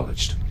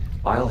 Acknowledged.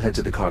 I'll head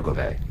to the cargo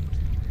bay.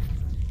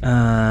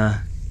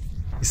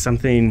 Is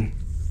something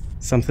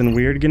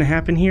weird gonna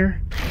happen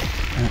here?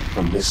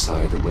 From this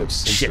side, the web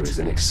sensor is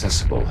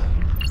inaccessible.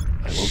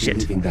 I won't be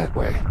leaving that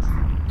way.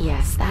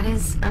 Yes, that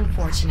is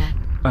unfortunate.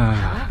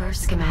 However,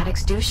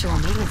 schematics do show a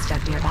maintenance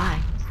duct nearby.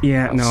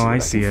 Yeah, no, I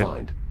see it.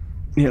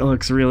 It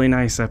looks really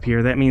nice up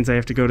here. That means I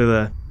have to go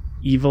to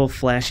evil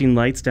flashing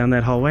lights down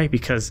that hallway?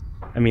 Because,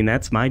 I mean,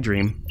 that's my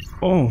dream.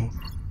 Oh,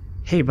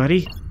 hey,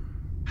 buddy.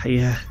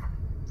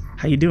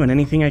 How you doing?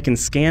 Anything I can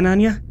scan on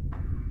you?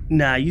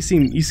 Nah, you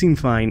seem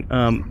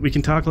fine. We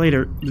can talk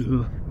later.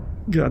 Ugh.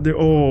 God,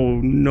 oh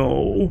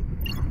no.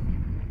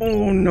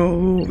 Oh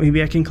no.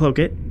 Maybe I can cloak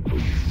it.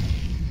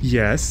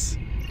 Yes.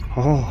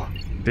 Oh,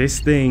 this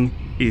thing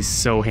is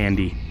so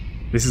handy.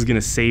 This is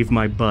gonna save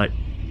my butt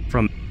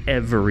from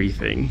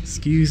everything.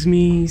 Excuse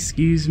me.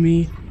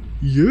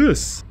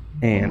 Yes.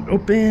 And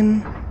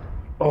open.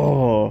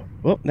 Oh,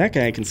 well, that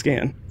guy can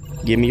scan.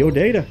 Give me your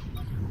data.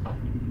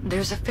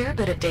 There's a fair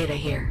bit of data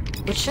here.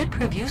 It should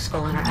prove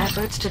useful in our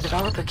efforts to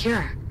develop a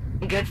cure.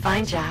 Good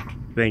find, Jack.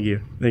 Thank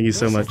you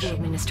so much. This is the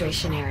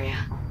administration area.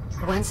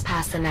 Once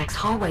past the next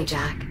hallway,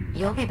 Jack,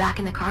 you'll be back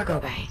in the cargo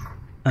bay.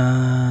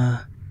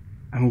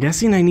 I'm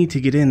guessing I need to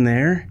get in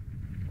there.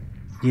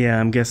 Yeah,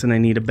 I'm guessing I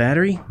need a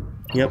battery.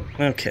 Yep,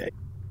 okay.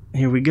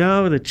 Here we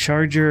go. The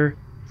charger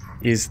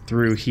is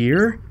through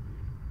here.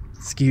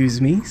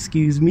 Excuse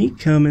me,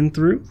 coming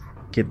through.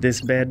 Get this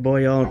bad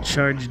boy all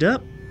charged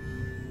up.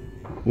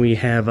 We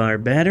have our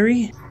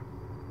battery.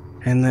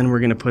 And then we're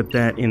gonna put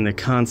that in the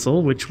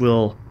console, which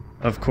will,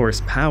 of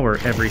course, power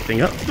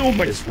everything up. Oh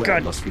my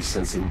god! Must be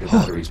sensing the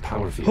battery's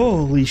power field.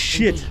 Holy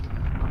shit! Indeed.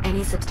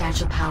 Any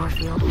substantial power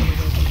field will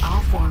awaken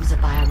all forms of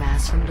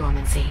biomass from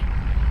dormancy.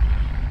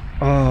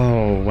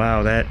 Oh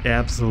wow, that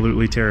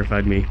absolutely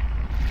terrified me.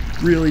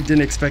 Really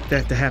didn't expect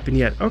that to happen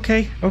yet.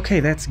 Okay,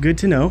 that's good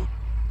to know.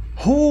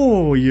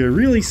 Oh, you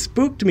really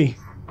spooked me.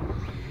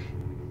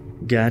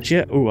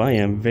 Gotcha. Oh, I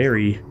am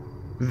very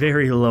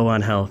low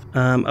on health.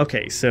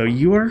 Okay, so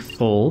you are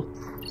full.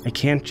 I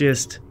can't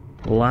just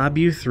lob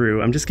you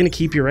through. I'm just gonna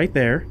keep you right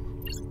there.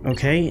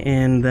 Okay,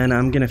 and then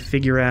I'm gonna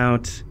figure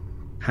out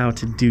how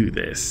to do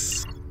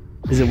this.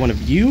 Is it one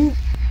of you?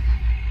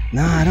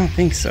 Nah, I don't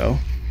think so.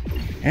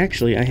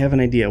 Actually, I have an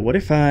idea. What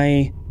if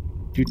I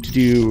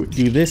do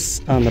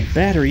this on the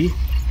battery?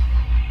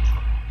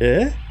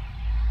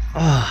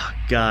 Oh,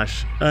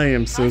 gosh. I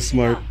am so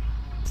smart.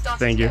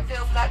 Thank you.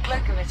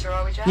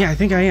 Yeah, I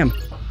think I am.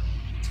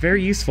 It's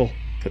very useful.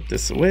 Put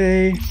this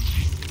away.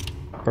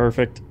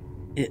 Perfect.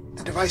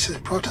 The device has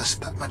brought us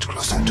that much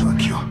closer to a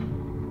cure.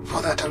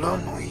 For that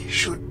alone, we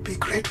should be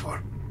grateful.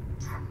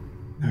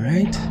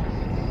 Alright.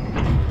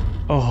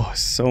 Oh,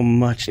 so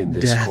much in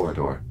this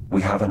corridor.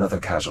 We have another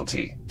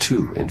casualty.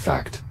 2, in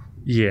fact.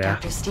 Yeah.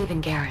 Dr.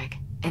 Stephen Garrick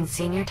and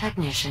Senior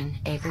Technician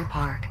Avery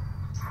Park.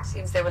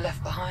 Seems they were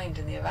left behind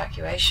in the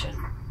evacuation.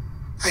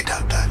 I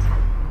doubt that.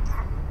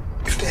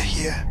 If they're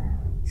here,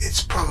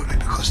 it's probably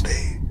because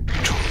they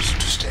chose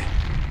to stay.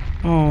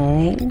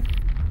 Oh.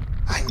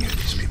 I knew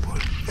these people.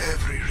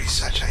 Every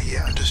researcher here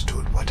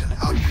understood what an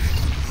outbreak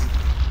would mean.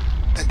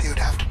 That they would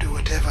have to do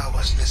whatever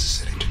was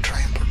necessary to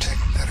try and protect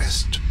the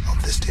rest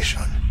of the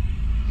station.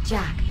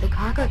 Jack, the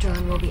cargo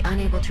drone will be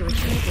unable to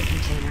retrieve the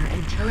container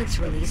until it's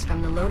released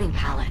from the loading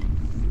pallet.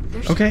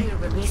 There should be a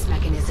release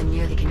mechanism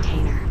near the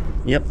container.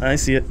 Yep, I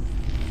see it.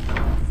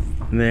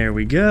 There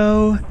we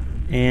go.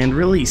 And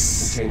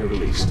release. Container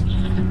released.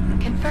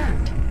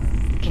 Confirmed.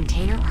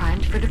 Container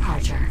primed for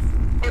departure.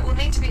 It will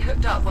need to be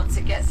hooked up once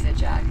it gets here,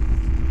 Jack.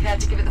 You had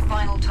to give it the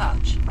final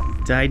touch.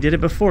 I did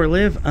it before,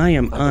 Liv. I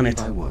am on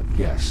it. I would,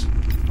 yes.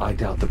 I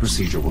doubt the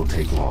procedure will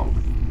take long.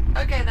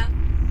 Okay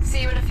then.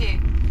 See you in a few.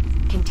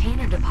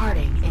 Container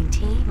departing in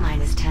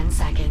T-minus 10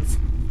 seconds.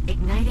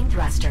 Igniting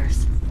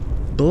thrusters.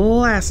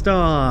 Blast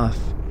off!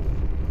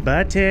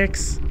 Bye,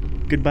 Tex.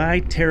 Goodbye,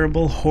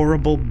 terrible,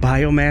 horrible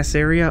biomass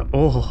area.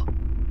 Oh,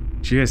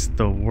 just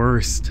the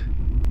worst.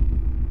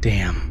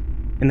 Damn.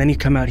 And then you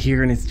come out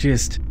here and it's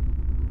just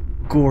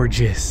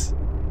gorgeous.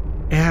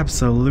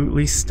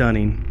 Absolutely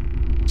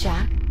stunning.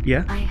 Jack?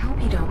 Yeah? I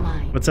hope you don't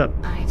mind. What's up?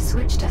 I've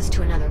switched us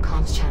to another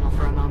comms channel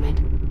for a moment.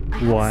 I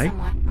have Why? a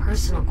somewhat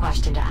personal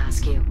question to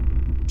ask you.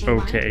 Do you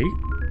Okay.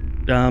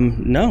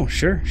 No,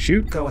 sure,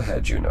 shoot. Go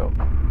ahead, Juno.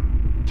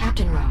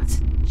 Captain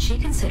Rhodes, she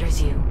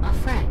considers you a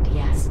friend,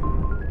 yes?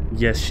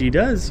 Yes, she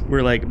does.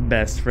 We're like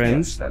best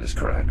friends. Yes, that is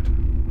correct.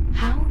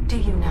 How do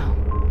you know?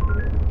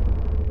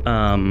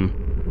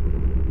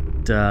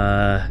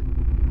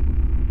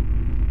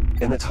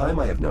 In the time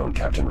I have known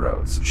Captain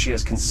Rhodes, she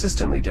has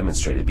consistently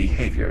demonstrated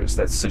behaviors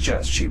that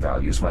suggest she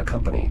values my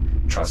company,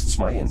 trusts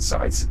my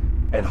insights,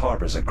 and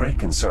harbors a great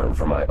concern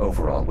for my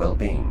overall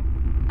well-being.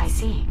 I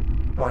see.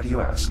 Why do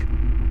you ask?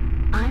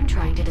 I'm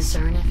trying to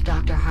discern if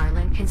Dr.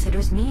 Harlan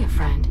considers me a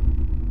friend.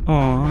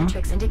 Aww.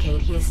 Metrics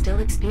indicate he is still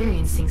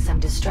experiencing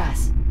some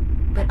distress,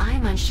 but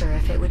I'm unsure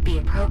if it would be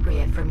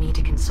appropriate for me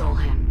to console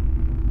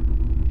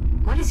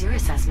him. What is your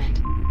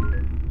assessment?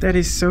 That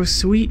is so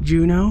sweet,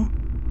 Juno.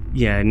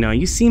 Yeah, no,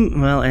 you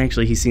seem, well,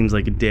 actually, he seems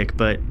like a dick,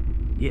 but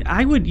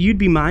you'd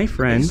be my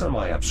friend. Based on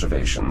my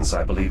observations,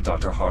 I believe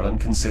Dr. Harlan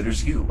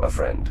considers you a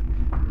friend.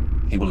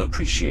 He will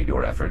appreciate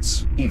your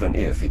efforts, even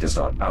if he does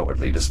not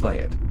outwardly display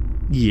it.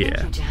 Yeah.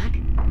 Thank you, Jack.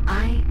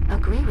 I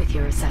agree with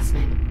your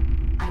assessment.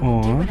 I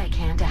will do what I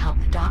can to help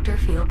the doctor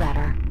feel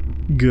better.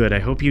 Good, I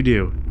hope you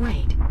do.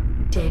 Wait,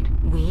 did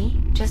we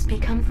just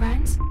become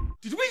friends?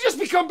 Did we just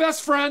become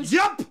best friends?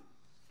 Yup!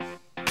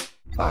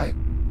 I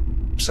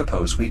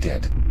suppose we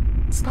did.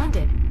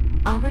 Splendid.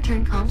 I'll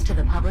return comms to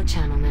the public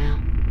channel now.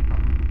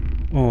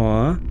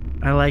 Aw,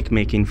 I like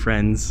making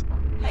friends.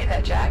 Hey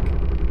there, Jack.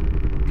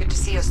 Good to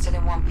see you're still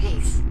in one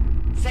piece.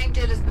 Same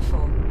deal as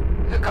before.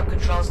 Hook up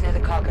controls near the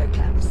cargo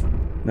clamps.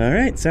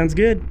 Alright, sounds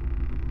good.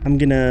 I'm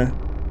gonna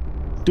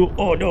do.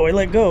 Oh no, I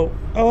let go.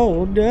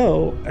 Oh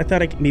no. I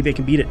thought maybe I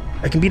can beat it.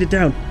 I can beat it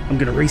down. I'm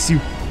gonna race you.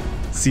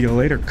 See you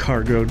later,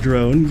 cargo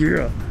drone.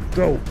 Yeah.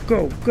 Go,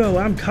 go, go.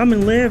 I'm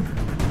coming, Liv.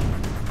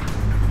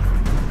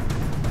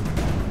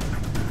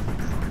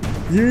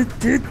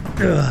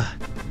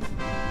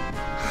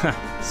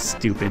 Ha,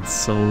 stupid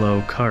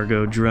solo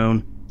cargo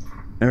drone.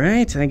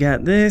 Alright, I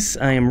got this.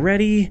 I am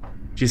ready.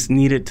 Just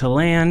need it to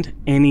land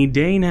any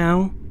day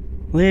now.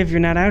 Liv, you're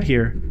not out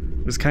here.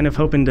 Was kind of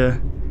hoping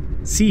to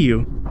see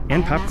you.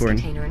 And popcorn.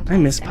 I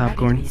miss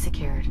popcorn.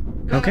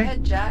 Go Okay.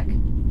 ahead, Jack.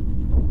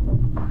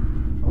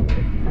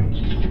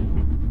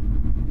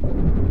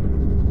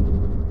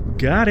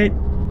 Got it.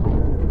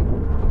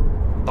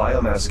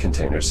 Biomass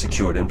containers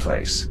secured in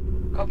place.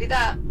 Copy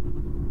that.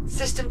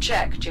 System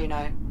check,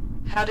 Juno.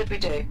 How did we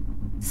do?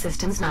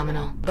 Systems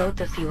nominal. Both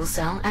the fuel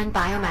cell and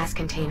biomass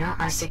container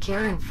are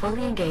secure and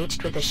fully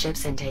engaged with the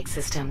ship's intake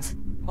systems.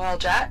 Well,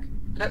 Jack,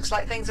 looks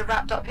like things are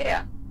wrapped up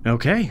here.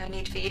 Okay. No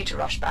need for you to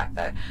rush back,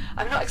 though.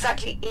 I'm not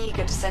exactly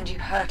eager to send you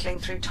hurtling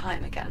through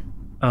time again.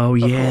 Oh,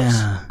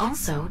 yeah.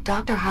 Also,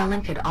 Dr.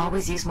 Harlan could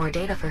always use more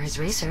data for his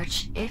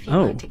research if he'd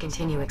like to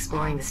continue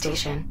exploring the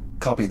station.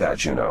 Copy that,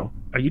 Juno.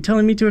 Are you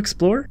telling me to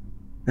explore?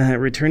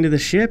 Return to the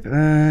ship?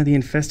 The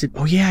infested...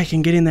 Oh yeah, I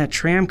can get in that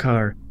tram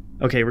car.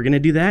 Okay, we're gonna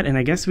do that, and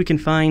I guess we can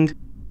find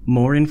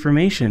more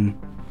information.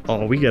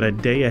 Oh, we got a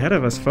day ahead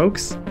of us,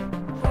 folks.